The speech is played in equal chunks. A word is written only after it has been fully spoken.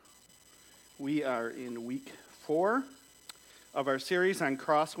We are in week 4 of our series on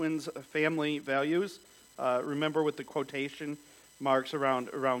Crosswinds family values. Remember with the quotation marks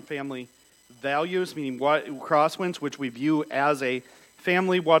around family values, meaning what Crosswinds, which we view as a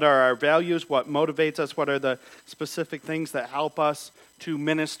family, what are our values, what motivates us, what are the specific things that help us to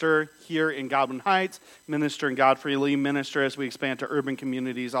minister here in Godwin Heights, minister in Godfrey Lee, minister as we expand to urban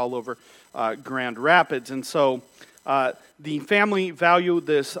communities all over Grand Rapids. And so the family value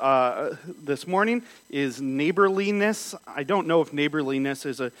this morning is neighborliness. I don't know if neighborliness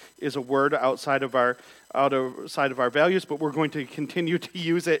is a word outside of our values, but we're going to continue to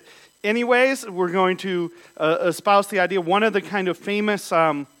use it anyways. We're going to espouse the idea. One of the kind of famous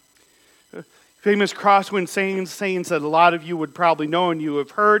Crosswind sayings that a lot of you would probably know and you have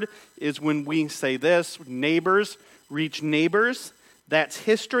heard is when we say this: neighbors reach neighbors. That's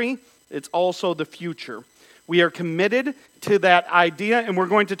history. It's also the future. We are committed to that idea, and we're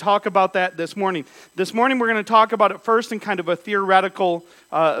going to talk about that this morning. This morning, we're going to talk about it first in kind of a theoretical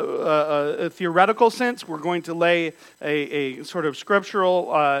sense. We're going to lay a sort of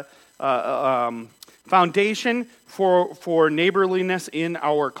scriptural foundation for neighborliness in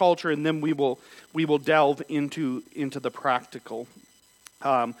our culture, and then we will delve into the practical.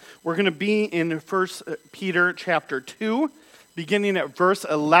 We're going to be in 1 Peter chapter 2, beginning at verse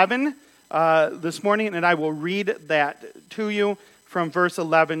 11. This morning, and I will read that to you from verse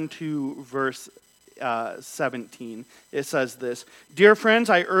 11 to verse 17. It says this: "Dear friends,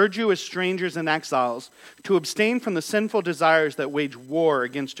 I urge you as strangers and exiles to abstain from the sinful desires that wage war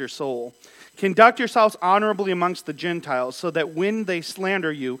against your soul. Conduct yourselves honorably amongst the Gentiles, so that when they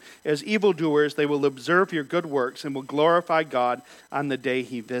slander you as evildoers, they will observe your good works and will glorify God on the day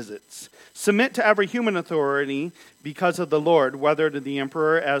he visits. Submit to every human authority because of the Lord, whether to the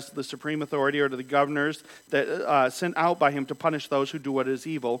emperor as the supreme authority or to the governors that sent out by him to punish those who do what is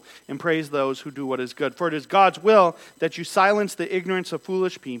evil and praise those who do what is good. For it is God's will that you silence the ignorance of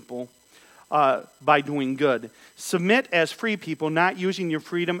foolish people by doing good. Submit as free people, not using your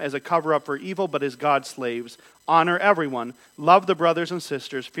freedom as a cover-up for evil, but as God's slaves. Honor everyone. Love the brothers and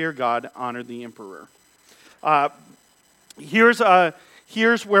sisters. Fear God. Honor the emperor."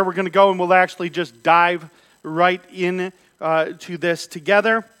 Here's where we're going to go, and we'll actually just dive right in to this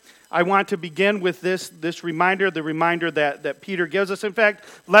together. I want to begin with this reminder, the reminder that Peter gives us. In fact,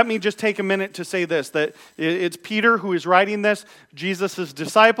 let me just take a minute to say this, that it's Peter who is writing this, Jesus'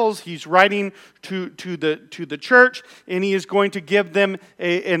 disciples. He's writing to the church, and he is going to give them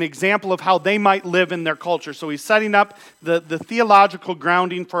an example of how they might live in their culture. So he's setting up the theological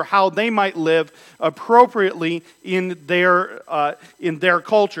grounding for how they might live appropriately in their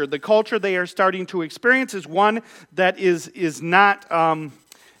culture. The culture they are starting to experience is one that is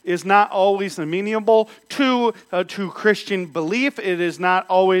not always amenable to Christian belief. It is not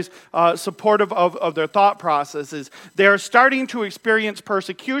always supportive of their thought processes. They are starting to experience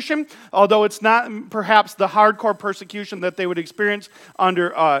persecution, although it's not perhaps the hardcore persecution that they would experience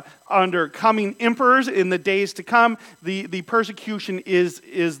under coming emperors in the days to come. The persecution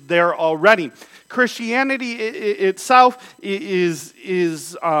is there already. Christianity itself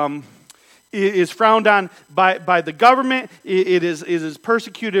is frowned on by the government. It is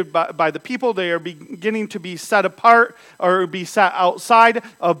persecuted by the people. They are beginning to be set apart or be set outside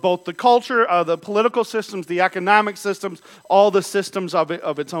of both the culture, the political systems, the economic systems, all the systems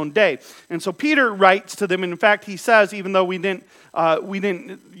of its own day. And so Peter writes to them. And in fact, he says, even though we didn't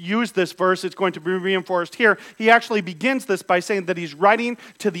use this verse, it's going to be reinforced here. He actually begins this by saying that he's writing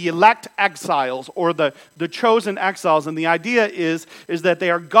to the elect exiles, or the chosen exiles. And the idea is that they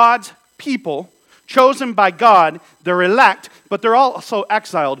are God's people, chosen by God. They're elect, but they're also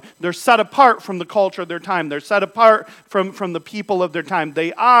exiled. They're set apart from the culture of their time. They're set apart from the people of their time.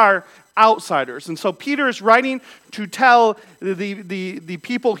 They are outsiders. And so Peter is writing to tell the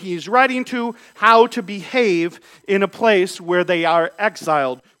people he's writing to how to behave in a place where they are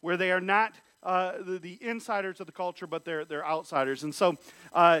exiled, where they are not the insiders of the culture, but they're outsiders. And so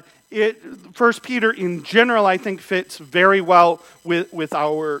First Peter in general, I think, fits very well with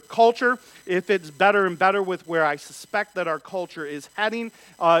our culture. It fits better and better with where I suspect that our culture is heading.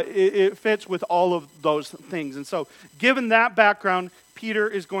 It fits with all of those things. And so given that background, Peter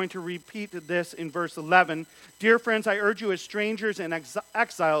is going to repeat this in verse 11. "Dear friends, I urge you as strangers and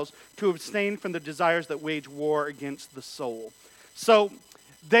exiles to abstain from the desires that wage war against the soul." So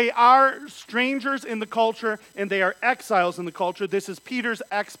they are strangers in the culture, and they are exiles in the culture. This is Peter's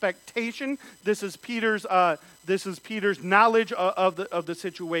expectation. This is Peter's knowledge of the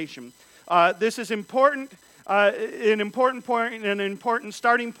situation. This is important an important point and an important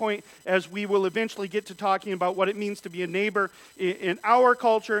starting point as we will eventually get to talking about what it means to be a neighbor in our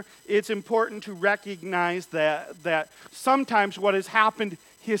culture. It's important to recognize that sometimes what has happened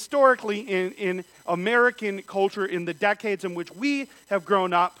historically in American culture in the decades in which we have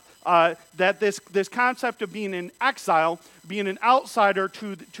grown up, that this concept of being in exile, being an outsider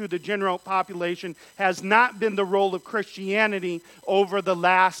to the general population, has not been the role of Christianity over the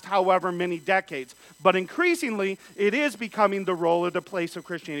last however many decades. But increasingly, it is becoming the role or the place of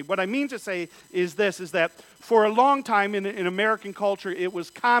Christianity. What I mean to say is this, is that for a long time in American culture, it was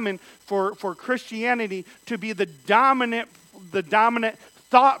common for Christianity to be the dominant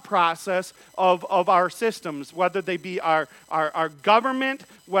thought process of our systems, whether they be our government,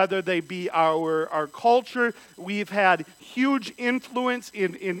 whether they be our culture. We've had huge influence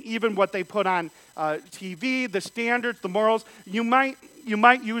in even what they put on TV, the standards, the morals. You might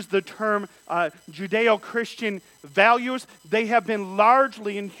use the term Judeo-Christian values. They have been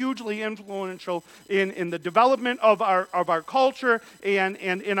largely and hugely influential in the development of our culture and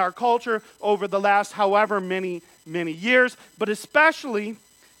in our culture over the last however many years, but especially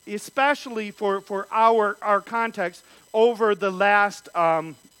for our context over the last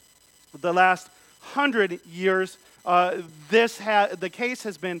 100 years. The case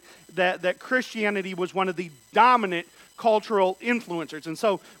has been that Christianity was one of the dominant cultural influencers. And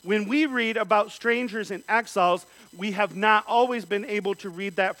so when we read about strangers and exiles, we have not always been able to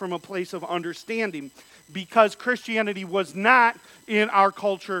read that from a place of understanding, because Christianity was not in our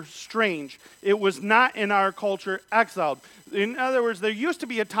culture strange. It was not in our culture exiled. In other words, there used to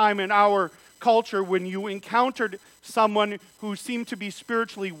be a time in our culture when you encountered someone who seemed to be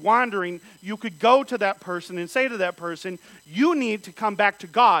spiritually wandering, you could go to that person and say to that person, "You need to come back to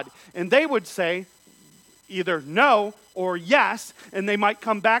God." And they would say either no or yes, and they might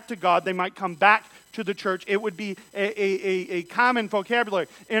come back to God, they might come back to the church. It would be a common vocabulary.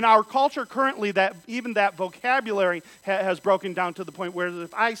 In our culture currently, that even that vocabulary has broken down to the point where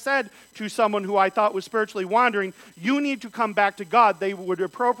if I said to someone who I thought was spiritually wandering, "You need to come back to God," they would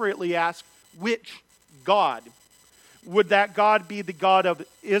appropriately ask, "Which God?" Would that God be the God of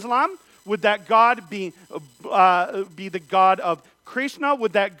Islam? Would that God be the God of Krishna?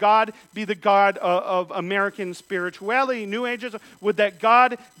 Would that God be the God of American spirituality, New Ages? Would that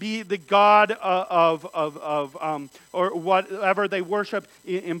God be the God or whatever they worship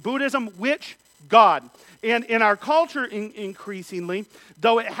in Buddhism? Which God? And in our culture, increasingly,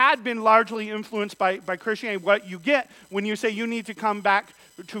 though it had been largely influenced by Christianity, what you get when you say you need to come back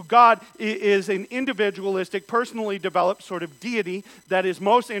to God is an individualistic, personally developed sort of deity that is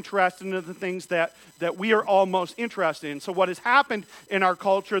most interested in the things that we are all most interested in. So what has happened in our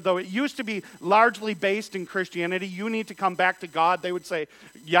culture, though it used to be largely based in Christianity, "You need to come back to God," they would say,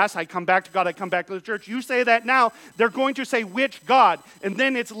 "Yes, I come back to God, I come back to the church." You say that now, they're going to say, "Which God?" And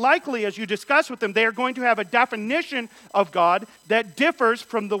then it's likely, as you discuss with them, they are going to have a definition of God that differs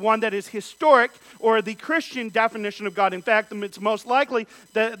from the one that is historic or the Christian definition of God. In fact, it's most likely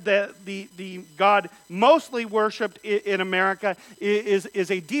that the God mostly worshipped in America is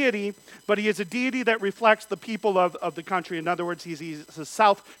a deity, but he is a deity that reflects the people of the country. In other words, he's a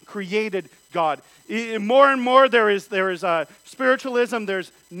self-created God. More and more there is spiritualism,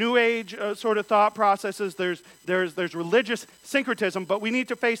 there's New Age sort of thought processes, there's religious syncretism, but we need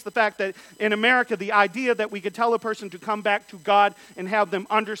to face the fact that in America, the idea that we could tell a person to come back to God and have them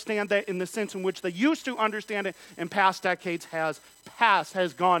understand that in the sense in which they used to understand it in past decades has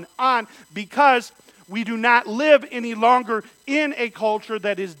gone on, because we do not live any longer in a culture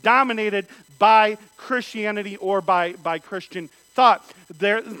that is dominated by Christianity or by Christian thought.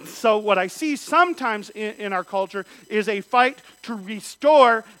 So what I see sometimes in our culture is a fight to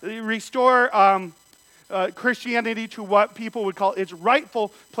restore Christianity to what people would call its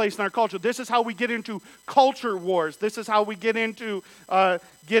rightful place in our culture. This is how we get into culture wars. This is how we get into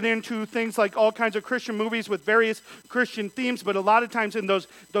things like all kinds of Christian movies with various Christian themes. But a lot of times in those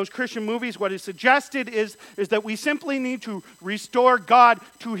Christian movies, what is suggested is that we simply need to restore God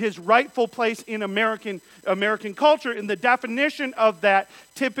to his rightful place in American culture. And the definition of that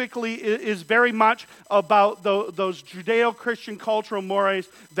typically is very much about those Judeo-Christian cultural mores,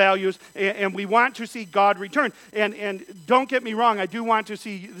 values, and we want to see God return. And don't get me wrong, I do want to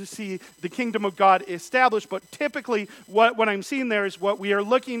see the kingdom of God established, but typically what I'm seeing there is what we are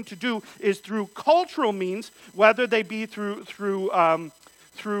looking to do is through cultural means, whether they be through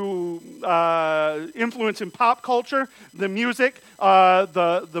influence in pop culture, the music,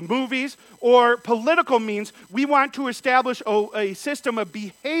 the movies, or political means, we want to establish a system of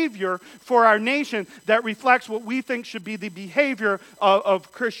behavior for our nation that reflects what we think should be the behavior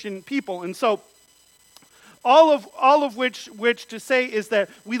of Christian people. And so All of which to say is that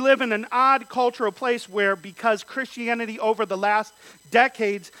we live in an odd cultural place where, because Christianity over the last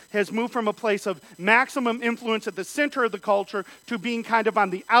decades has moved from a place of maximum influence at the center of the culture to being kind of on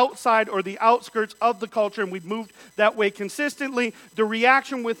the outside or the outskirts of the culture, and we've moved that way consistently. The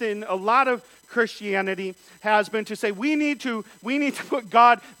reaction within a lot of Christianity has been to say we need to put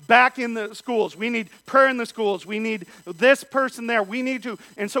God back in the schools. We need prayer in the schools. We need this person there.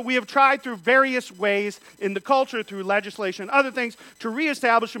 And so we have tried through various ways in the culture, through legislation and other things, to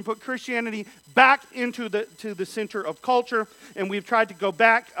reestablish and put Christianity back into the center of culture. And we've tried to go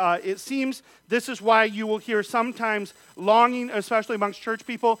back. It seems this is why you will hear sometimes longing, especially amongst church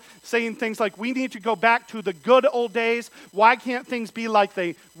people, saying things like, we need to go back to the good old days. Why can't things be like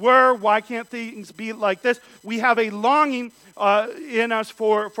they were? Why can't things be like this? We have a longing in us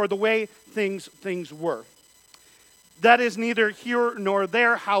for the way things were. That is neither here nor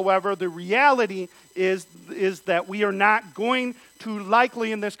there. However, the reality is that we are not going to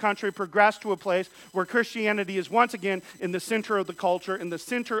likely in this country progress to a place where Christianity is once again in the center of the culture, in the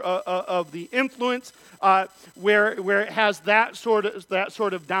center of the influence, where it has that sort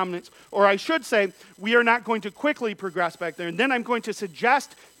of dominance. Or I should say, we are not going to quickly progress back there. And then I'm going to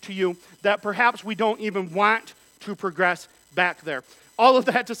suggest to you that perhaps we don't even want to progress back there. All of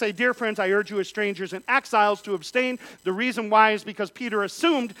that to say, dear friends, I urge you as strangers and exiles to abstain. The reason why is because Peter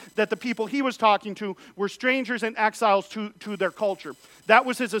assumed that the people he was talking to were strangers and exiles to their culture. That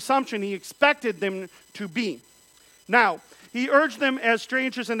was his assumption. He expected them to be. Now, he urged them as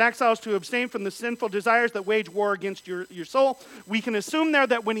strangers and exiles to abstain from the sinful desires that wage war against your soul. We can assume there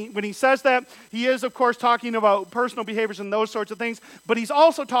that when he says that, he is, of course, talking about personal behaviors and those sorts of things, but he's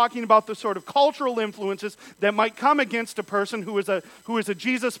also talking about the sort of cultural influences that might come against a person who is a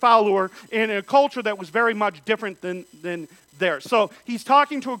Jesus follower in a culture that was very much different than theirs. So he's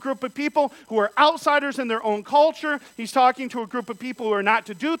talking to a group of people who are outsiders in their own culture. He's talking to a group of people who are not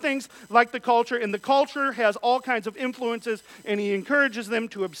to do things like the culture, and the culture has all kinds of influences, and he encourages them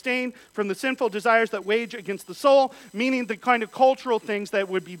to abstain from the sinful desires that wage against the soul, meaning the kind of cultural things that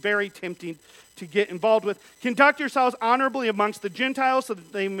would be very tempting to get involved with. Conduct yourselves honorably amongst the Gentiles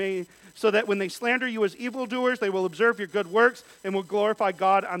so that when they slander you as evildoers, they will observe your good works and will glorify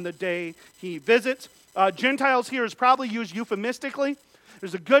God on the day he visits. Gentiles here is probably used euphemistically.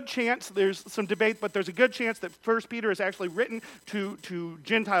 There's a good chance, there's some debate, but there's a good chance that 1 Peter is actually written to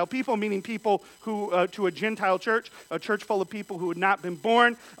Gentile people, meaning people who to a Gentile church, a church full of people who had not been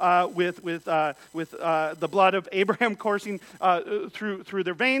born with the blood of Abraham coursing through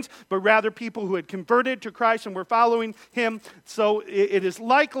their veins, but rather people who had converted to Christ and were following him. So it is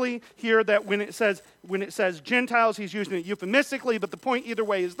likely here that when it says Gentiles, he's using it euphemistically, but the point either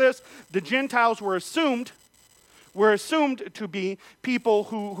way is this: the Gentiles were assumed to be people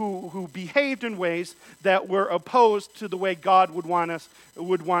who behaved in ways that were opposed to the way God would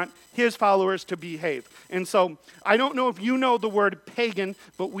want his followers to behave. And so I don't know if you know the word pagan,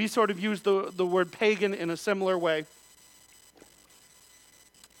 but we sort of use the word pagan in a similar way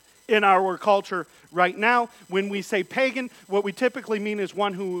in our culture right now. When we say pagan, what we typically mean is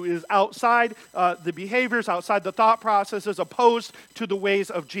one who is outside the behaviors, outside the thought processes, opposed to the ways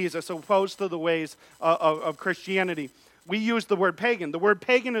of Jesus, opposed to the ways of Christianity. We use the word pagan. The word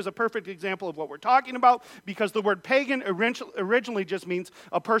pagan is a perfect example of what we're talking about, because the word pagan originally just means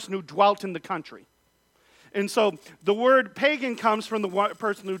a person who dwelt in the country. And so the word pagan comes from the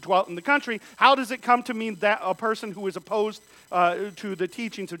person who dwelt in the country. How does it come to mean that a person who is opposed to the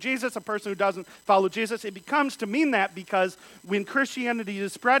teachings of Jesus, a person who doesn't follow Jesus? It becomes to mean that because when Christianity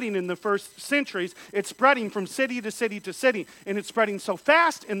is spreading in the first centuries, it's spreading from city to city to city. And it's spreading so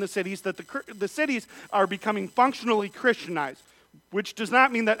fast in the cities that the cities are becoming functionally Christianized. Which does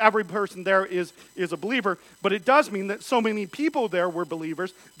not mean that every person there is a believer, but it does mean that so many people there were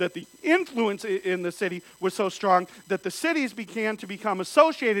believers, that the influence in the city was so strong that the cities began to become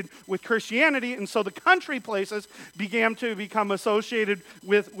associated with Christianity, and so the country places began to become associated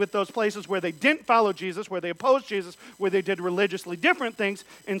with those places where they didn't follow Jesus, where they opposed Jesus, where they did religiously different things.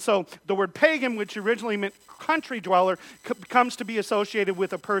 And so the word pagan, which originally meant country dweller, comes to be associated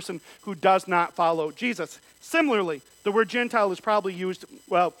with a person who does not follow Jesus. Similarly, the word Gentile is probably used,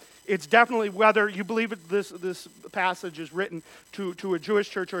 well, it's definitely, whether you believe this passage is written to a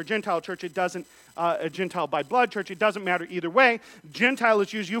Jewish church or a Gentile church, it doesn't, a Gentile by blood church, it doesn't matter either way. Gentile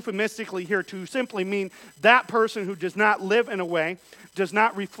is used euphemistically here to simply mean that person who does not live in a way, does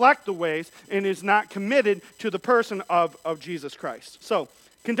not reflect the ways, and is not committed to the person of Jesus Christ. So,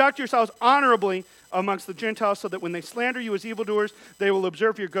 conduct yourselves honorably amongst the Gentiles, so that when they slander you as evildoers, they will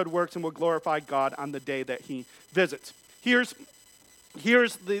observe your good works and will glorify God on the day that he visits. Here's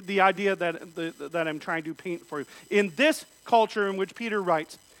here's the idea that I'm trying to paint for you. In this culture in which Peter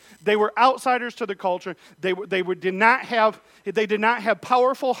writes, they were outsiders to the culture. They did not have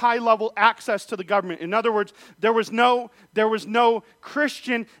powerful, high-level access to the government. In other words, there was no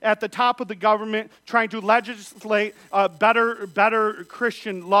Christian at the top of the government trying to legislate better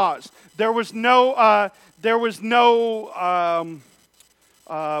Christian laws. There was no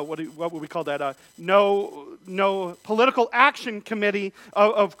what would we call that? No political action committee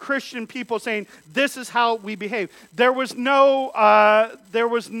of Christian people saying this is how we behave. There was no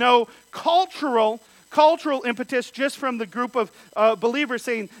cultural impetus just from the group of believers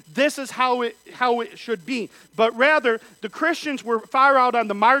saying this is how it should be. But rather, the Christians were far out on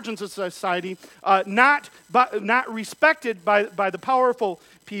the margins of society, not respected by the powerful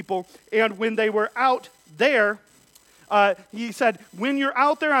people. And when they were out there, he said, when you're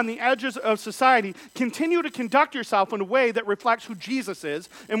out there on the edges of society, continue to conduct yourself in a way that reflects who Jesus is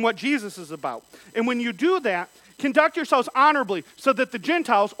and what Jesus is about. And when you do that, conduct yourselves honorably so that the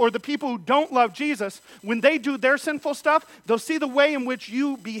Gentiles or the people who don't love Jesus, when they do their sinful stuff, they'll see the way in which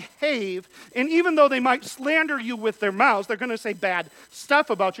you behave. And even though they might slander you with their mouths, they're going to say bad stuff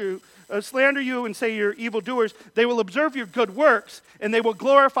about you, slander you and say you're evildoers, they will observe your good works, and they will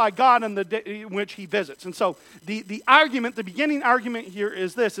glorify God on the day in which he visits. And so the beginning argument here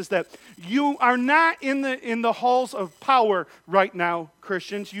is this, is that you are not in the halls of power right now,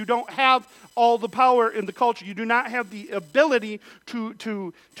 Christians. You don't have all the power in the culture. You do not have the ability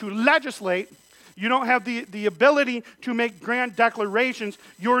to legislate. You don't have the ability to make grand declarations.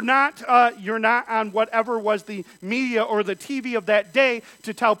 You're not on whatever was the media or the TV of that day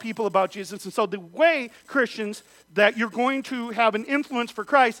to tell people about Jesus. And so the way, Christians, that you're going to have an influence for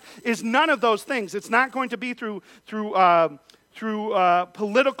Christ is none of those things. It's not going to be through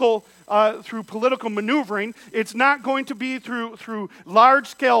political maneuvering. It's not going to be through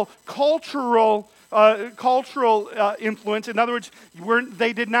large-scale cultural influence. In other words,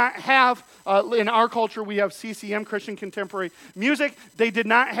 they did not have, in our culture, we have CCM, Christian Contemporary Music. They did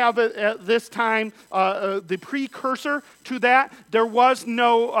not have at this time the precursor to that. There was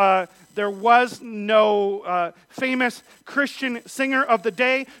no famous Christian singer of the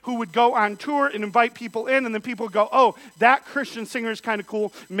day who would go on tour and invite people in, and then people would go, oh, that Christian singer is kind of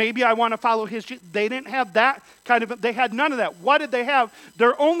cool. Maybe I want to follow his. They didn't have that they had none of that. What did they have?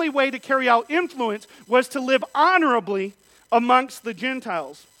 Their only way to carry out influence was to live honorably amongst the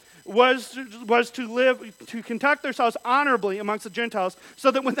Gentiles. Was to conduct themselves honorably amongst the Gentiles, so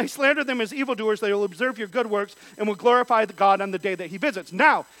that when they slander them as evildoers, they will observe your good works and will glorify the God on the day that he visits.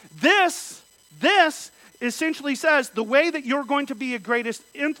 Now, this essentially says the way that you're going to be your greatest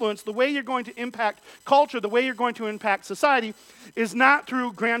influence, the way you're going to impact culture, the way you're going to impact society, is not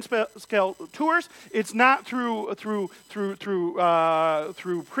through grand scale tours. It's not through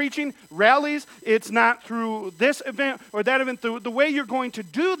preaching, rallies. It's not through this event or that event. The way you're going to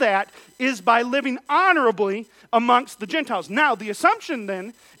do that is by living honorably amongst the Gentiles. Now, the assumption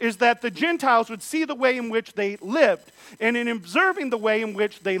then is that the Gentiles would see the way in which they lived. And in observing the way in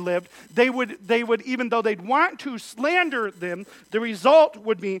which they lived, they would, even though they'd want to slander them, the result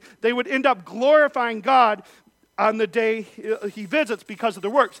would be they would end up glorifying God on the day he visits because of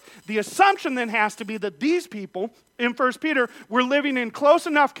their works. The assumption then has to be that these people in 1 Peter were living in close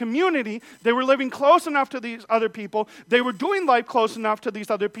enough community, they were living close enough to these other people, they were doing life close enough to these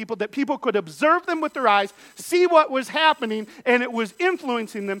other people that people could observe them with their eyes, see what was happening, and it was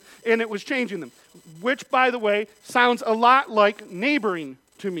influencing them, and it was changing them. Which, by the way, sounds a lot like neighboring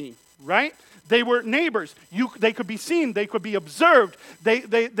to me, right? They were neighbors. They could be seen, they could be observed,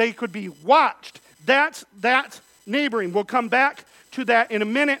 they could be watched. That's neighboring. We'll come back to that in a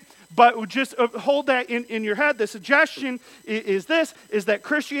minute, but just hold that in your head. The suggestion is that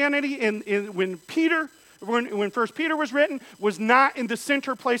Christianity when 1 Peter was written, was not in the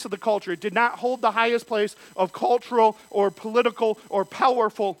center place of the culture. It did not hold the highest place of cultural or political or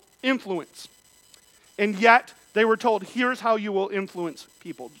powerful influence. And yet, they were told, here's how you will influence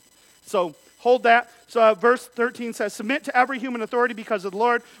people. So, hold that. So verse 13 says, submit to every human authority because of the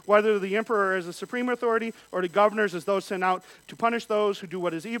Lord, whether the emperor is the supreme authority or the governors as those sent out to punish those who do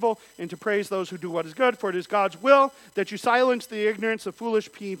what is evil and to praise those who do what is good. For it is God's will that you silence the ignorance of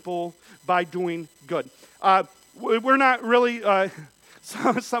foolish people by doing good. We're not really,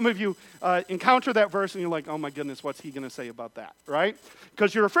 some of you encounter that verse and you're like, oh my goodness, what's he going to say about that, right?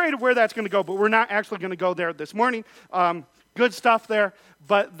 Because you're afraid of where that's going to go, but we're not actually going to go there this morning. Good stuff there,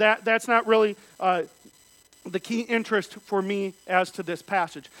 but that's not really the key interest for me as to this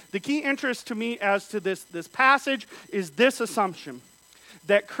passage. The key interest to me as to this passage is this assumption,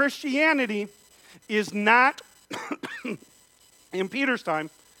 that Christianity is not in Peter's time,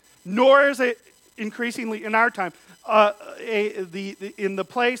 nor is it increasingly in our time, in the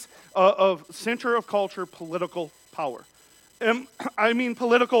place of center of culture, political power. I mean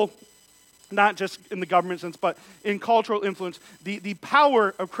political, not just in the government sense, but in cultural influence. The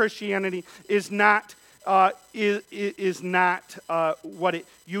power of Christianity is not is not what it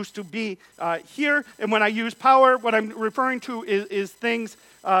used to be here. And when I use power, what I'm referring to is things,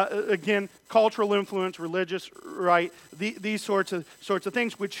 again, cultural influence, religious right, these sorts of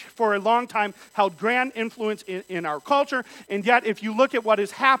things, which for a long time held grand influence in our culture. And yet, if you look at what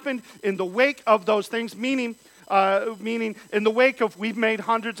has happened in the wake of those things, meaning in the wake of we've made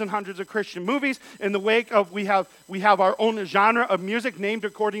hundreds and hundreds of Christian movies, in the wake of we have our own genre of music named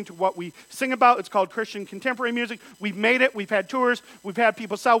according to what we sing about. It's called Christian contemporary music. We've made it. We've had tours. We've had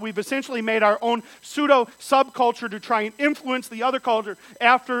people sell. We've essentially made our own pseudo subculture to try and influence the other culture.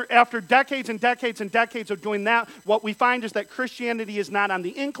 After decades and decades and decades of doing that, what we find is that Christianity is not on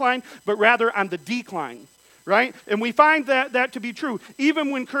the incline, but rather on the decline. Right? And we find that to be true. Even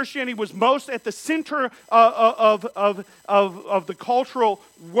when Christianity was most at the center of the cultural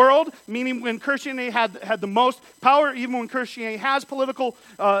world, meaning when Christianity had the most power, even when Christianity has political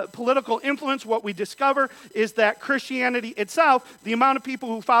influence, what we discover is that Christianity itself, the amount of people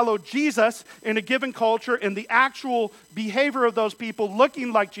who follow Jesus in a given culture and the actual behavior of those people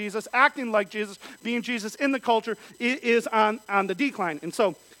looking like Jesus, acting like Jesus, being Jesus in the culture is on the decline. And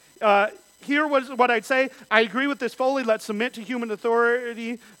so, here was what I'd say. I agree with this fully. Let's submit to human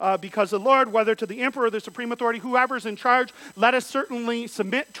authority because the Lord, whether to the emperor or the supreme authority, whoever's in charge, let us certainly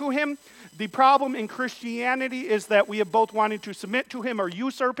submit to him. The problem in Christianity is that we have both wanted to submit to him or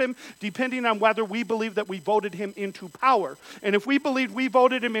usurp him, depending on whether we believe that we voted him into power. And if we believed we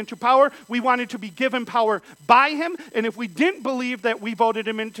voted him into power, we wanted to be given power by him. And if we didn't believe that we voted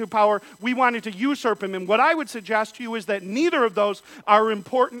him into power, we wanted to usurp him. And what I would suggest to you is that neither of those are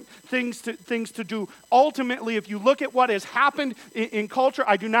important things to do. Ultimately, if you look at what has happened in culture,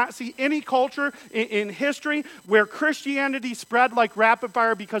 I do not see any culture in history where Christianity spread like rapid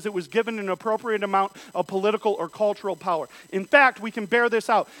fire because it was given an appropriate amount of political or cultural power. In fact, we can bear this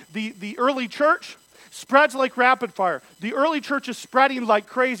out. The early church spreads like rapid fire. The early church is spreading like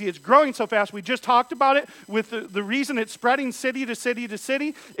crazy. It's growing so fast. We just talked about it with the reason it's spreading city to city to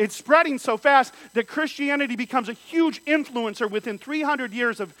city. It's spreading so fast that Christianity becomes a huge influencer within 300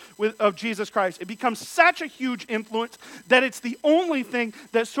 years of Jesus Christ. It becomes such a huge influence that it's the only thing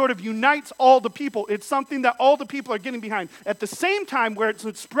that sort of unites all the people. It's something that all the people are getting behind. At the same time, where it's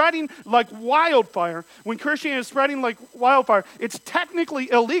spreading like wildfire, when Christianity is spreading like wildfire, it's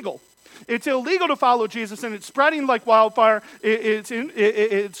technically illegal. It's illegal to follow Jesus, and it's spreading like wildfire.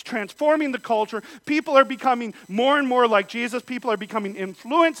 It's transforming the culture. People are becoming more and more like Jesus. People are becoming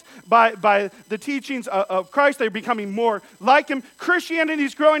influenced by the teachings of Christ. They're becoming more like him. Christianity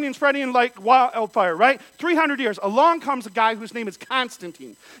is growing and spreading like wildfire, right? 300 years. Along comes a guy whose name is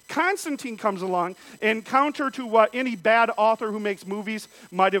Constantine. Constantine comes along, and counter to what any bad author who makes movies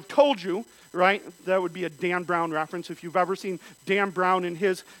might have told you, right? That would be a Dan Brown reference. If you've ever seen Dan Brown in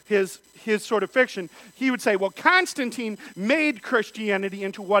his sort of fiction, he would say, well, Constantine made Christianity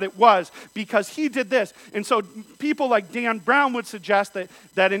into what it was because he did this. And so people like Dan Brown would suggest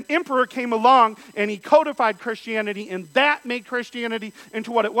that an emperor came along and he codified Christianity, and that made Christianity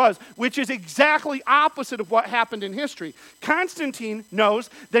into what it was, which is exactly opposite of what happened in history. Constantine knows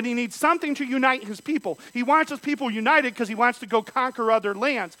that he needs something to unite his people. He wants his people united because he wants to go conquer other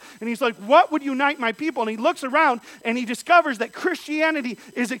lands. And he's like, what would unite my people? And he looks around and he discovers that Christianity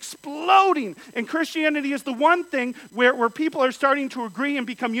is exploding. And Christianity is the one thing where people are starting to agree and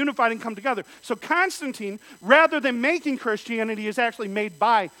become unified and come together. So Constantine, rather than making Christianity, is actually made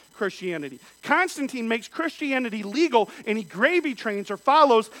by Christianity. Constantine makes Christianity legal, and he gravy trains or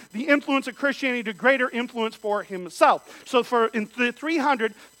follows the influence of Christianity to greater influence for himself. So in the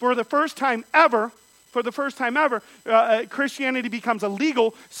 300, for the first time ever, Christianity becomes a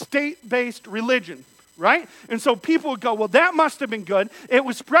legal state-based religion, right? And so people would go, well, that must have been good. It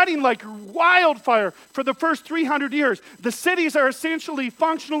was spreading like wildfire for the first 300 years. The cities are essentially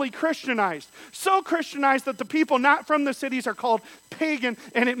functionally Christianized. So Christianized that the people not from the cities are called pagan,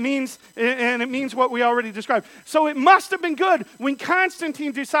 and it means what we already described. So it must have been good when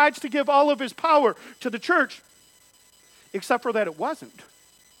Constantine decides to give all of his power to the church, except for that it wasn't.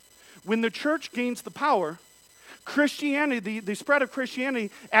 When the church gains the power, Christianity, the spread of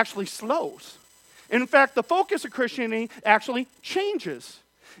Christianity actually slows. In fact, the focus of Christianity actually changes.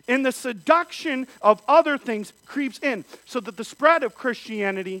 And the seduction of other things creeps in so that the spread of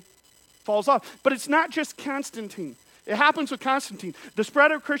Christianity falls off. But it's not just Constantine. It happens with Constantine. The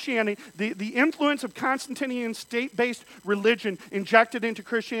spread of Christianity, the influence of Constantinian state-based religion injected into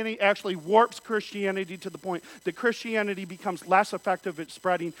Christianity actually warps Christianity to the point that Christianity becomes less effective at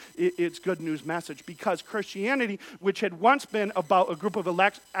spreading its good news message, because Christianity, which had once been about a group of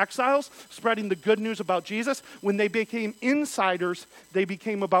exiles spreading the good news about Jesus, when they became insiders, they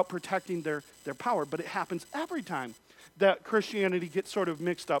became about protecting their power. But it happens every time that Christianity gets sort of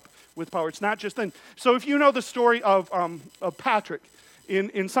mixed up with power. It's not just then. So if you know the story of Patrick,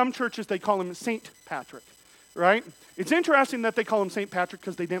 in some churches they call him Saint Patrick, right? It's interesting that they call him Saint Patrick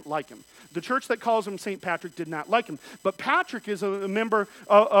because they didn't like him. The church that calls him Saint Patrick did not like him. But Patrick is a member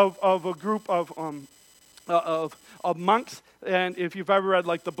of a group of monks. And if you've ever read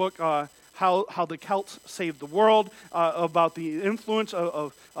like the book how the Celts saved the world, about the influence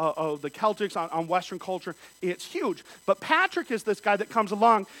of the Celtics on Western culture, it's huge. But Patrick is this guy that comes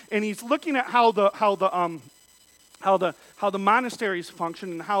along, and he's looking at how the monasteries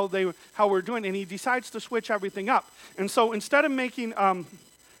function and how we're doing, and he decides to switch everything up. And so instead of making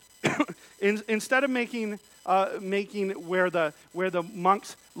making where the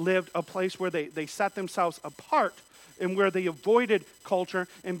monks lived a place where they set themselves apart, and where they avoided culture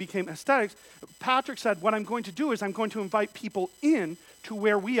and became aesthetics, Patrick said, what I'm going to do is I'm going to invite people in to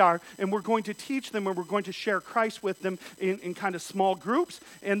where we are, and we're going to teach them, and we're going to share Christ with them in kind of small groups,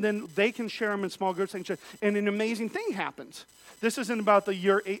 and then they can share them in small groups. And an amazing thing happens. This is in about the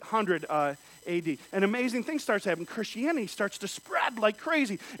year 800 AD. An amazing thing starts happening. Christianity starts to spread like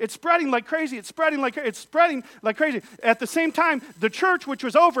crazy. It's spreading like crazy. It's spreading like crazy. At the same time, the church, which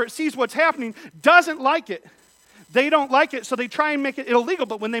was over it, sees what's happening, doesn't like it. They don't like it, so they try and make it illegal.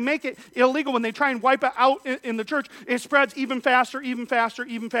 But when they make it illegal, when they try and wipe it out in the church, it spreads even faster, even faster,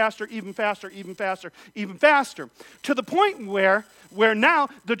 even faster, even faster, even faster, even faster. To the point where now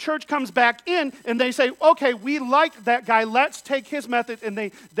the church comes back in and they say, okay, we like that guy, let's take his method, and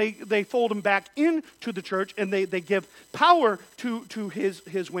they fold him back into the church, and they give power to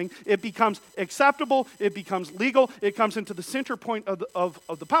his wing. It becomes acceptable, it becomes legal, it comes into the center point of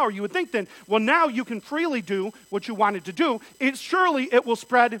the power. You would think then, well, now you can freely do what you wanted to do. Surely it will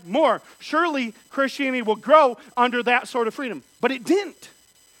spread more. Surely Christianity will grow under that sort of freedom. But it didn't.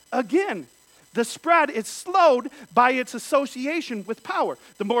 Again, the spread is slowed by its association with power.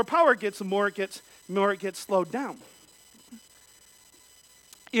 The more power it gets, the more it gets slowed down.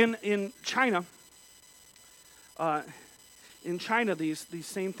 In China, these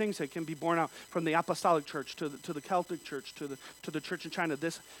same things that can be born out from the apostolic church to the Celtic church to the church in China,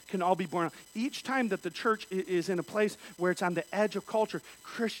 this can all be born out. Each time that the church is in a place where it's on the edge of culture,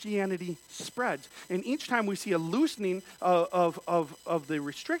 Christianity spreads. And each time we see a loosening of the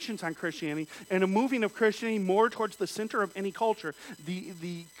restrictions on Christianity and a moving of Christianity more towards the center of any culture,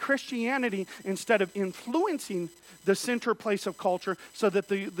 the Christianity, instead of influencing the center place of culture so that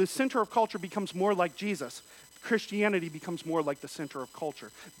the center of culture becomes more like Jesus, Christianity becomes more like the center of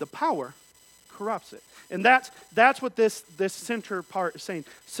culture. The power corrupts it. And that's what this center part is saying.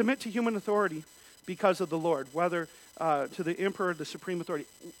 Submit to human authority because of the Lord, whether to the emperor, the supreme authority.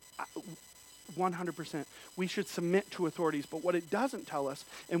 100%. We should submit to authorities. But what it doesn't tell us,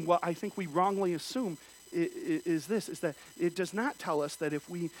 and what I think we wrongly assume, is that it does not tell us that if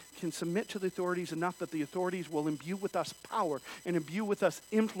we can submit to the authorities enough, that the authorities will imbue with us power and imbue with us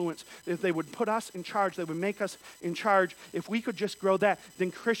influence. If they would put us in charge, they would make us in charge. If we could just grow that,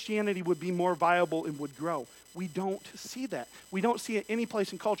 then Christianity would be more viable and would grow. We don't see that. We don't see it any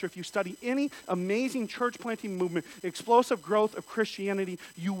place in culture. If you study any amazing church planting movement, explosive growth of Christianity,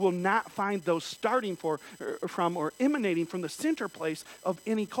 you will not find those starting from or emanating from the center place of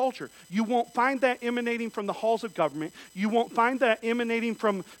any culture. You won't find that emanating from the halls of government. You won't find that emanating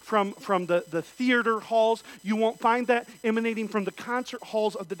from the theater halls. You won't find that emanating from the concert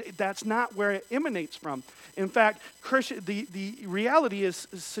halls of the day. That's not where it emanates from. In fact, the reality is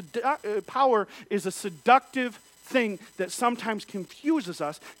power is a seductive thing that sometimes confuses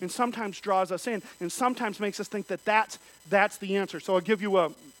us and sometimes draws us in and sometimes makes us think that that's the answer. So I'll give you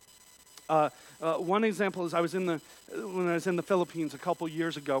one example. Is when I was in the Philippines a couple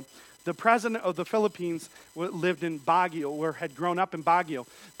years ago. The president of the Philippines lived in Baguio, or had grown up in Baguio.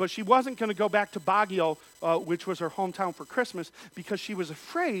 But she wasn't going to go back to Baguio, which was her hometown, for Christmas, because she was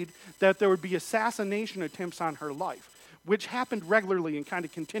afraid that there would be assassination attempts on her life, which happened regularly and kind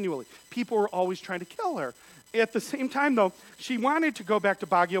of continually. People were always trying to kill her. At the same time, though, she wanted to go back to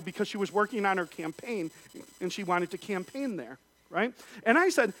Baguio because she was working on her campaign, and she wanted to campaign there, right? And I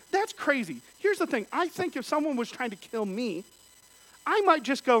said, that's crazy. Here's the thing. I think if someone was trying to kill me, I might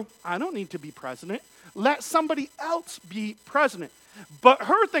just go, I don't need to be president. Let somebody else be president. But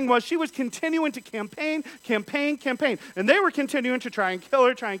her thing was she was continuing to campaign. And they were continuing to try and kill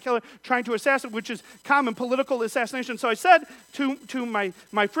her, trying to assassinate, which is common political assassination. So I said to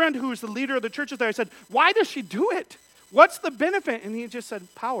my friend who was the leader of the churches there, I said, why does she do it? What's the benefit? And he just said,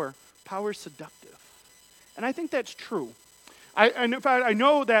 power. Power is seductive. And I think that's true. In fact, I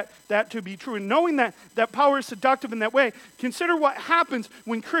know that to be true. And knowing that power is seductive in that way, consider what happens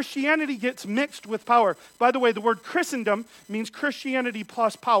when Christianity gets mixed with power. By the way, the word Christendom means Christianity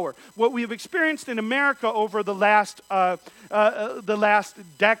plus power. What we have experienced in America over the last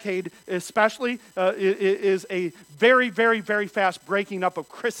decade especially is a very, very, very fast breaking up of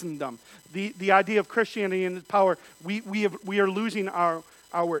Christendom. The idea of Christianity and its power, we are losing our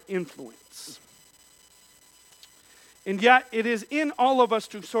influence. And yet, it is in all of us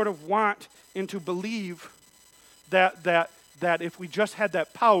to sort of want and to believe that if we just had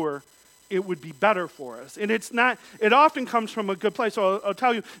that power, it would be better for us. And it's not, it often comes from a good place. So I'll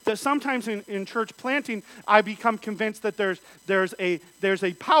tell you that sometimes in church planting, I become convinced that there's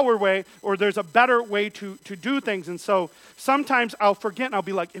a power way or there's a better way to do things. And so sometimes I'll forget and I'll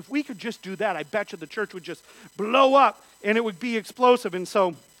be like, if we could just do that, I bet you the church would just blow up and it would be explosive. And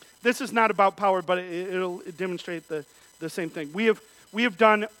so this is not about power, but it'll demonstrate the same thing. We have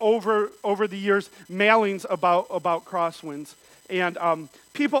done over the years mailings about Crosswinds, and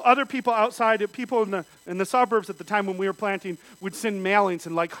other people outside, people in the suburbs at the time when we were planting would send mailings,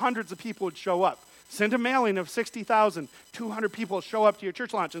 and like hundreds of people would show up. Send a mailing of 60,000, 200 people show up to your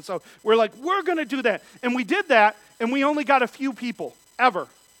church launch, and so we're like, we're going to do that, and we did that, and we only got a few people ever.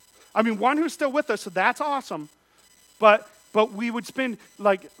 I mean, one who's still with us, so that's awesome, but we would spend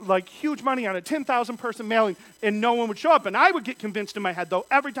like huge money on a 10,000 person mailing and no one would show up. And I would get convinced in my head, though,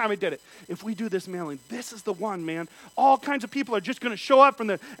 every time I did it, if we do this mailing, this is the one, man. All kinds of people are just going to show up from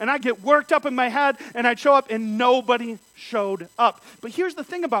there. And I get worked up in my head and I'd show up and nobody showed up. But here's the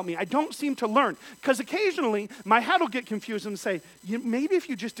thing about me. I don't seem to learn because occasionally my head will get confused and say, maybe if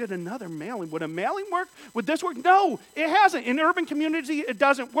you just did another mailing, would a mailing work? Would this work? No, it hasn't. In urban community, it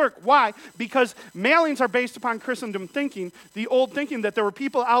doesn't work. Why? Because mailings are based upon Christendom thinking, the old thinking that there were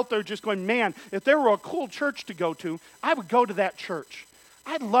people out there just going, man, if there were a cool church to go to, I would go to that church.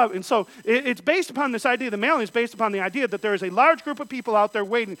 I'd love it. And so it's based upon this idea, the mailing is based upon the idea that there is a large group of people out there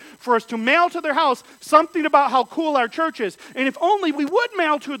waiting for us to mail to their house something about how cool our church is. And if only we would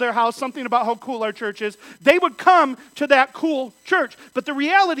mail to their house something about how cool our church is, they would come to that cool church. But the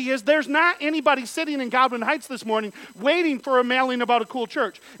reality is there's not anybody sitting in Godwin Heights this morning waiting for a mailing about a cool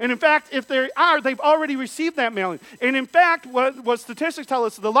church. And in fact, if they are, they've already received that mailing. And in fact, what statistics tell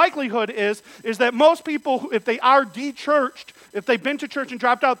us, the likelihood is that most people, if they are de-churched, if they've been to church and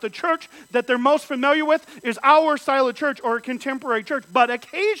dropped out, the church that they're most familiar with is our style of church or a contemporary church. But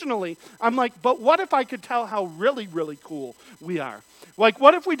occasionally, I'm like, but what if I could tell how really, really cool we are? Like,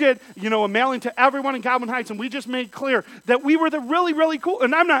 what if we did, a mailing to everyone in Godwin Heights and we just made clear that we were the really, really cool.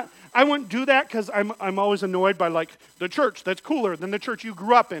 And I wouldn't do that because I'm always annoyed by, like, the church that's cooler than the church you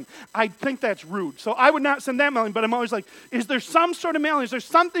grew up in. I think that's rude. So I would not send that mailing, but I'm always like, is there some sort of mailing? Is there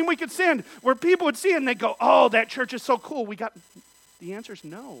something we could send where people would see it and they'd go, oh, that church is so cool. The answer is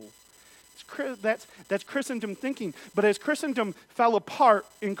no. That's Christendom thinking. But as Christendom fell apart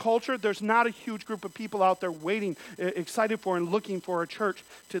in culture, there's not a huge group of people out there waiting, excited for and looking for a church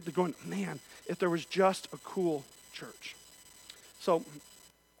to going, man, if there was just a cool church. So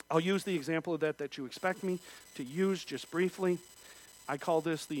I'll use the example of that you expect me to use just briefly. I call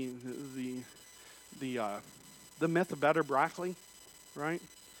this the myth of better broccoli, right?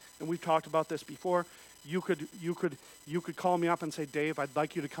 And we've talked about this before. You could call me up and say, Dave, I'd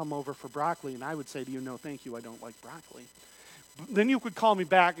like you to come over for broccoli. And I would say to you, no, thank you, I don't like broccoli. Then you could call me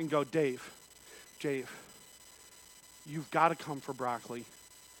back and go, Dave, you've got to come for broccoli.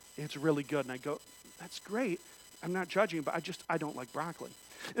 It's really good. And I go, that's great. I'm not judging, but I don't like broccoli.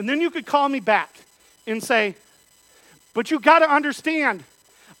 And then you could call me back and say, but you got to understand,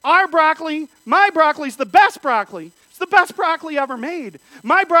 my broccoli's the best broccoli. It's the best broccoli ever made.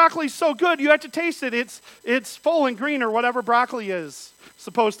 My broccoli's so good, you have to taste it. It's full and green or whatever broccoli is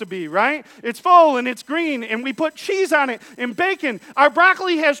supposed to be, right? It's full and it's green and we put cheese on it and bacon. Our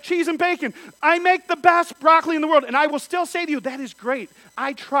broccoli has cheese and bacon. I make the best broccoli in the world. And I will still say to you, that is great.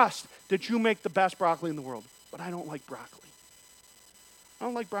 I trust that you make the best broccoli in the world, but I don't like broccoli. I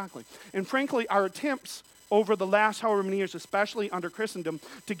don't like broccoli. And frankly, our attempts over the last however many years, especially under Christendom,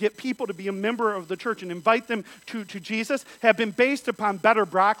 to get people to be a member of the church and invite them to Jesus have been based upon better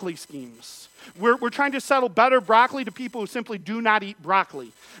broccoli schemes. We're trying to settle better broccoli to people who simply do not eat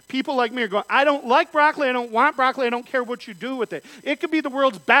broccoli. People like me are going, I don't like broccoli, I don't want broccoli, I don't care what you do with it. It could be the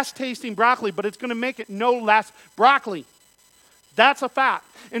world's best tasting broccoli, but it's going to make it no less broccoli. That's a fact.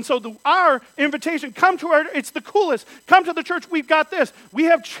 And so our invitation, it's the coolest. Come to the church, we've got this. We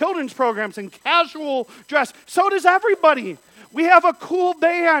have children's programs and casual dress. So does everybody. We have a cool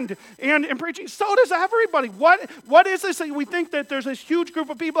band and preaching. So does everybody. What is this? We think that there's this huge group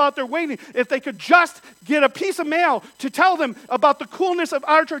of people out there waiting. If they could just get a piece of mail to tell them about the coolness of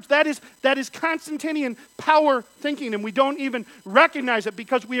our church, that is Constantinian power thinking, and we don't even recognize it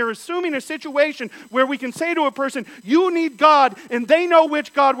because we are assuming a situation where we can say to a person, you need God, and they know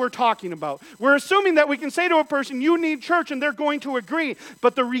which God we're talking about. We're assuming that we can say to a person, you need church, and they're going to agree.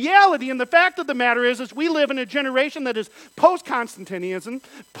 But the reality and the fact of the matter is we live in a generation that is post-Constantinianism,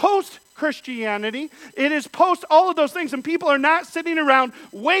 post-Christianity. It is post all of those things, and people are not sitting around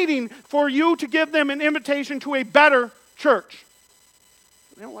waiting for you to give them an invitation to a better church.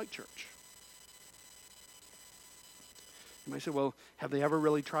 They don't like church. You might say, well, have they ever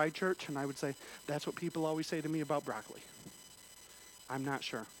really tried church? And I would say, that's what people always say to me about broccoli. I'm not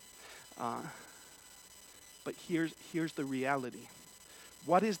sure. But here's the reality.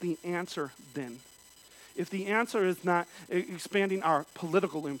 What is the answer then? If the answer is not expanding our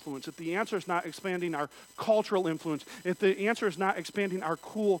political influence, if the answer is not expanding our cultural influence, if the answer is not expanding our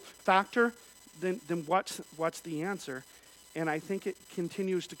cool factor, then what's the answer? And I think it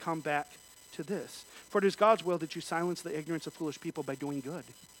continues to come back to this. For it is God's will that you silence the ignorance of foolish people by doing good.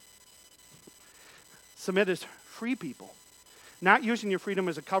 Submit as free people, not using your freedom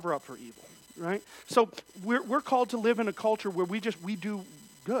as a cover-up for evil, right? So we're called to live in a culture where we do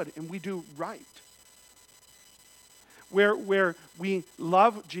good and we do right. Where we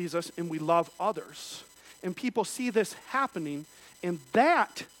love Jesus and we love others. And people see this happening, and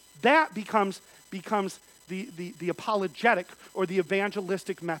that becomes the apologetic or the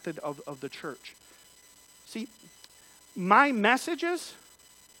evangelistic method of the church. See, my messages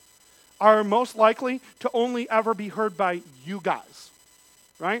are most likely to only ever be heard by you guys,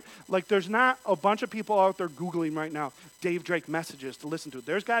 right? Like there's not a bunch of people out there Googling right now, Dave Drake messages to listen to.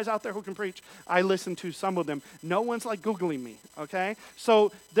 There's guys out there who can preach. I listen to some of them. No one's like Googling me, okay?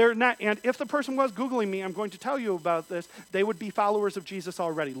 So they're not, and if the person was Googling me, I'm going to tell you about this, they would be followers of Jesus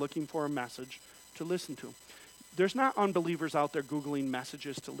already looking for a message to listen to. There's not unbelievers out there Googling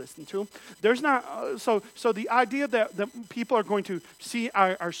messages to listen to. There's not, so the idea that people are going to see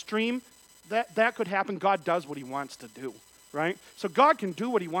our stream, that could happen. God does what he wants to do, right? So God can do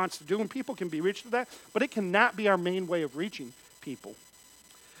what he wants to do, and people can be reached with that, but it cannot be our main way of reaching people.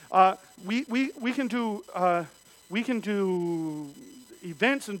 We can do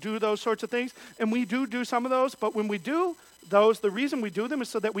events and do those sorts of things, and we do some of those, but when we do those, the reason we do them is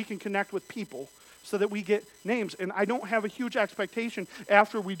so that we can connect with people, so that we get names. And I don't have a huge expectation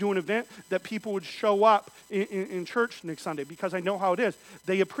after we do an event that people would show up in church next Sunday, because I know how it is.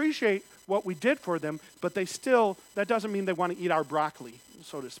 They appreciate what we did for them, but that doesn't mean they want to eat our broccoli,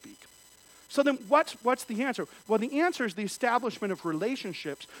 so to speak. So then what's the answer? Well, the answer is the establishment of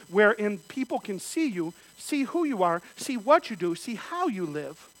relationships wherein people can see you, see who you are, see what you do, see how you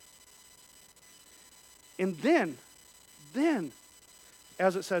live. And then,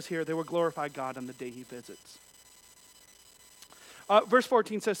 as it says here, they will glorify God on the day he visits. Verse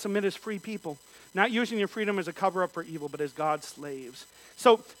 14 says, submit as free people, not using your freedom as a cover-up for evil, but as God's slaves.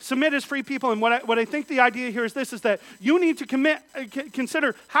 So submit as free people, and what I think the idea here is this, is that you need to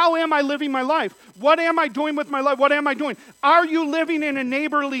consider, how am I living my life? What am I doing with my life? What am I doing? Are you living in a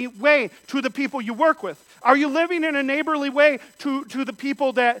neighborly way to the people you work with? Are you living in a neighborly way to the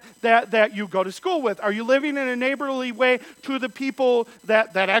people that you go to school with? Are you living in a neighborly way to the people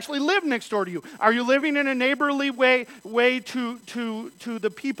that actually live next door to you? Are you living in a neighborly way to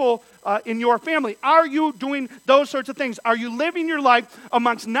the people in your family? Are you doing those sorts of things? Are you living your life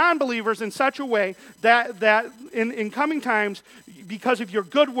amongst non-believers in such a way that in coming times, because of your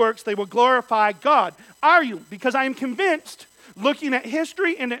good works, they will glorify God? Are you? Because I am convinced, looking at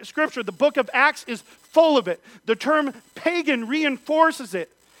history and at Scripture, the book of Acts is full of it. The term pagan reinforces it.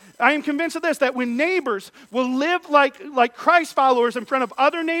 I am convinced of this, that when neighbors will live like Christ followers in front of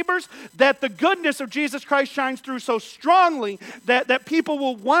other neighbors, that the goodness of Jesus Christ shines through so strongly that people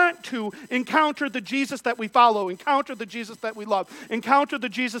will want to encounter the Jesus that we follow, encounter the Jesus that we love, encounter the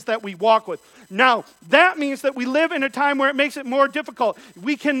Jesus that we walk with. Now, that means that we live in a time where it makes it more difficult.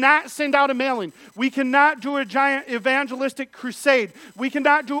 We cannot send out a mailing. We cannot do a giant evangelistic crusade. We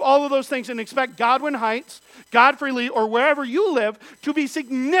cannot do all of those things and expect Godwin Heights, Godfrey Lee, or wherever you live to be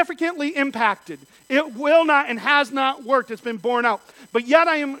significantly impacted. It will not and has not worked. It's been borne out. But yet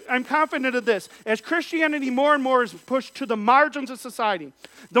I'm confident of this. As Christianity more and more is pushed to the margins of society,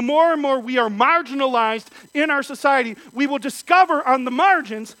 the more and more we are marginalized in our society, we will discover on the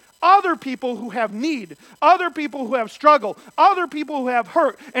margins other people who have need, other people who have struggle, other people who have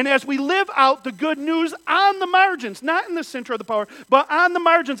hurt. And as we live out the good news on the margins, not in the center of the power, but on the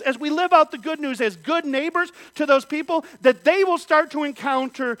margins, as we live out the good news as good neighbors to those people, that they will start to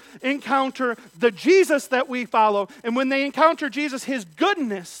encounter the Jesus that we follow. And when they encounter Jesus, his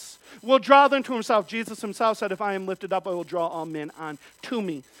goodness will draw them to himself. Jesus himself said, if I am lifted up, I will draw all men unto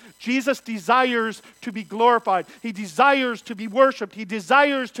me. Jesus desires to be glorified. He desires to be worshiped. He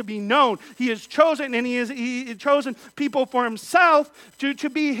desires to be known. He has chosen, and he has chosen people for himself to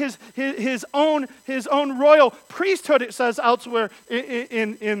be his own royal priesthood, it says elsewhere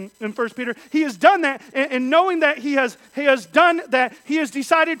in 1 Peter. He has done that, and knowing that he has done that, he has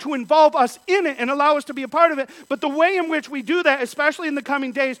decided to involve us in it and allow us to be a part of it. But the way in which we do that, especially in the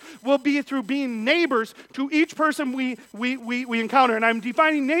coming days, will be through being neighbors to each person we encounter. And I'm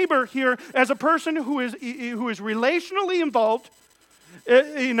defining neighbor here as a person who is relationally involved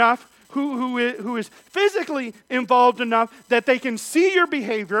enough, who is physically involved enough that they can see your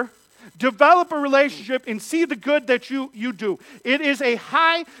behavior, develop a relationship, and see the good that you do. It is a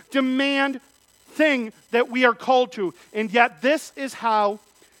high demand thing that we are called to, and yet this is how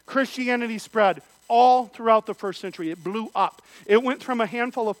Christianity spread all throughout the first century. It blew up. It went from a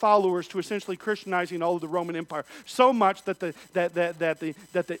handful of followers to essentially Christianizing all of the Roman Empire. So much that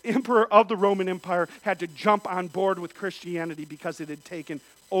the emperor of the Roman Empire had to jump on board with Christianity because it had taken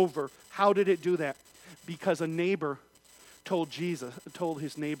over. How did it do that? Because a neighbor told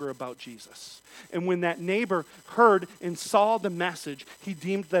his neighbor about Jesus. And when that neighbor heard and saw the message, he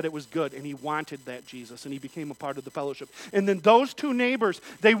deemed that it was good, and he wanted that Jesus, and he became a part of the fellowship. And then those two neighbors,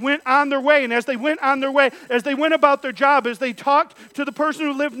 they went on their way, and as they went on their way, as they went about their job, as they talked to the person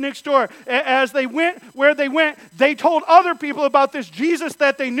who lived next door, as they went where they told other people about this Jesus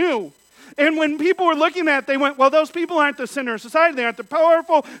that they knew. And when people were looking at it, they went, well, those people aren't the center of society. They aren't the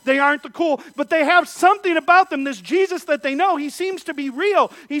powerful. They aren't the cool. But they have something about them, this Jesus that they know. He seems to be real.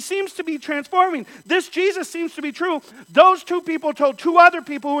 He seems to be transforming. This Jesus seems to be true. Those two people told two other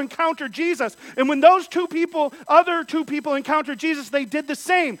people who encountered Jesus. And when those other two people encountered Jesus, they did the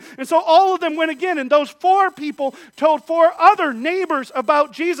same. And so all of them went again. And those four people told four other neighbors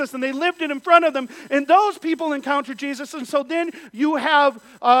about Jesus. And they lived it in front of them. And those people encountered Jesus. And so then you have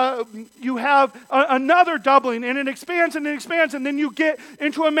another doubling, and it expands, and then you get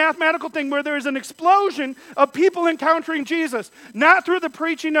into a mathematical thing where there is an explosion of people encountering Jesus. Not through the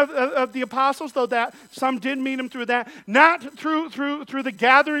preaching of the apostles, though that some did meet him through that. Not through the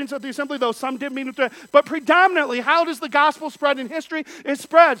gatherings of the assembly, though some did meet him through that. But predominantly, how does the gospel spread in history? It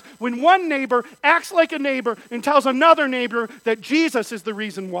spreads when one neighbor acts like a neighbor and tells another neighbor that Jesus is the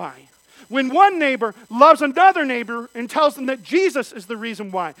reason why. When one neighbor loves another neighbor and tells them that Jesus is the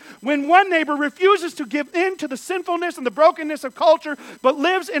reason why. When one neighbor refuses to give in to the sinfulness and the brokenness of culture, but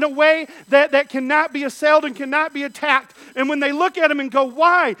lives in a way that cannot be assailed and cannot be attacked. And when they look at him and go,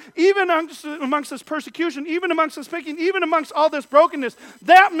 why? Even amongst this persecution, even amongst this picking, even amongst all this brokenness,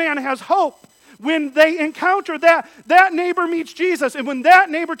 that man has hope. When they encounter that neighbor meets Jesus. And when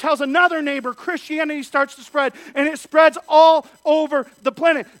that neighbor tells another neighbor, Christianity starts to spread. And it spreads all over the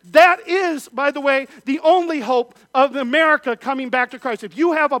planet. That is, by the way, the only hope of America coming back to Christ. If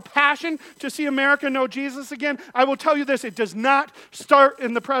you have a passion to see America know Jesus again, I will tell you this, it does not start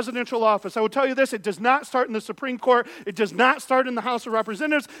in the presidential office. I will tell you this, it does not start in the Supreme Court. It does not start in the House of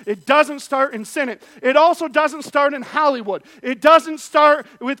Representatives. It doesn't start in Senate. It also doesn't start in Hollywood. It doesn't start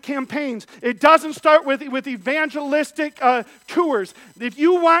with campaigns. It doesn't start with evangelistic tours. If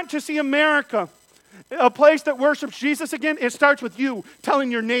you want to see America a place that worships Jesus again, it starts with you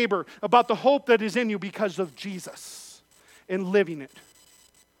telling your neighbor about the hope that is in you because of Jesus and living it.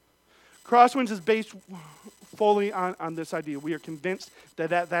 Crosswinds is based fully on this idea. We are convinced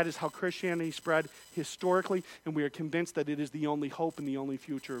that is how Christianity spread historically, and we are convinced that it is the only hope and the only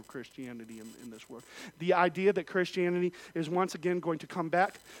future of Christianity in this world. The idea that Christianity is once again going to come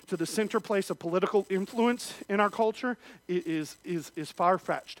back to the center place of political influence in our culture is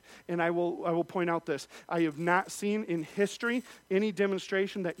far-fetched. And I will point out this. I have not seen in history any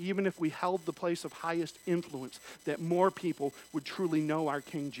demonstration that even if we held the place of highest influence, that more people would truly know our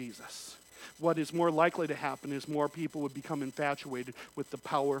King Jesus. What is more likely to happen is more people would become infatuated with the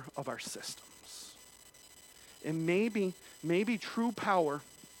power of our systems. And maybe true power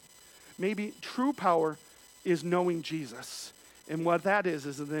is knowing Jesus. And what that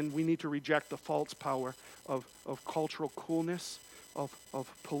is then we need to reject the false power of cultural coolness, of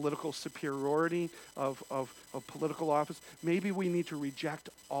political superiority, of political office. Maybe we need to reject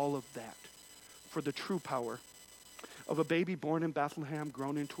all of that for the true power of a baby born in Bethlehem,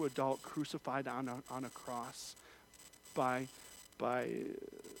 grown into adult, crucified on a cross by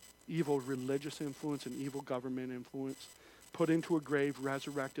evil religious influence and evil government influence, put into a grave,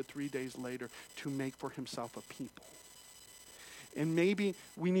 resurrected 3 days later to make for himself a people. And maybe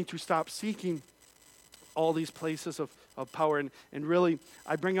we need to stop seeking all these places of power. And really,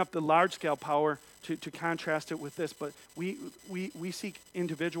 I bring up the large-scale power to contrast it with this, but we seek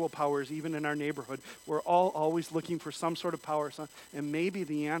individual powers even in our neighborhood. We're all always looking for some sort of power. And maybe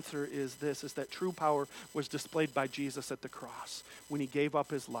the answer is this, is that true power was displayed by Jesus at the cross when he gave up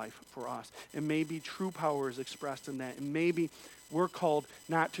his life for us. And maybe true power is expressed in that. And maybe we're called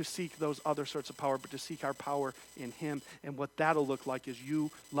not to seek those other sorts of power, but to seek our power in him. And what that'll look like is you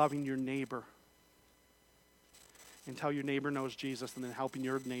loving your neighbor until your neighbor knows Jesus, and then helping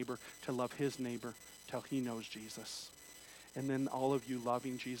your neighbor to love his neighbor till he knows Jesus. And then all of you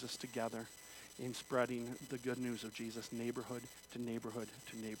loving Jesus together in spreading the good news of Jesus neighborhood to neighborhood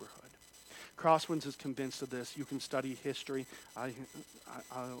to neighborhood. Crosswinds is convinced of this. You can study history.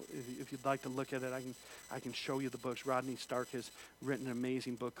 If you'd like to look at it, I can show you the books. Rodney Stark has written an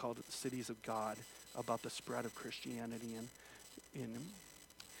amazing book called Cities of God about the spread of Christianity in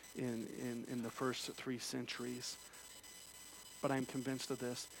the first 3 centuries. But I'm convinced of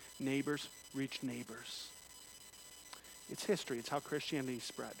this. Neighbors reach neighbors. It's history. It's how Christianity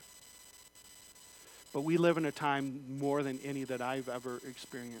spread. But we live in a time more than any that I've ever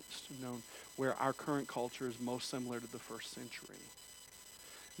experienced, known, where our current culture is most similar to the first century.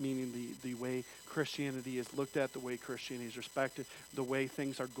 Meaning the way Christianity is looked at, the way Christianity is respected, the way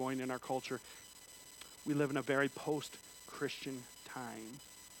things are going in our culture. We live in a very post-Christian time.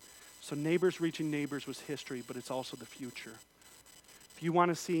 So neighbors reaching neighbors was history, but it's also the future. If you want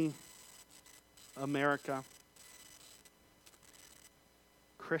to see America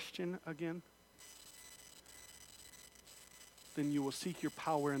Christian again, then you will seek your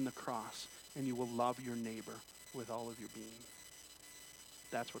power in the cross, and you will love your neighbor with all of your being.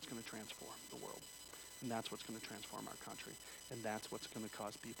 That's what's going to transform the world. And that's what's going to transform our country. And that's what's going to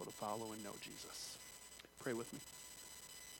cause people to follow and know Jesus. Pray with me.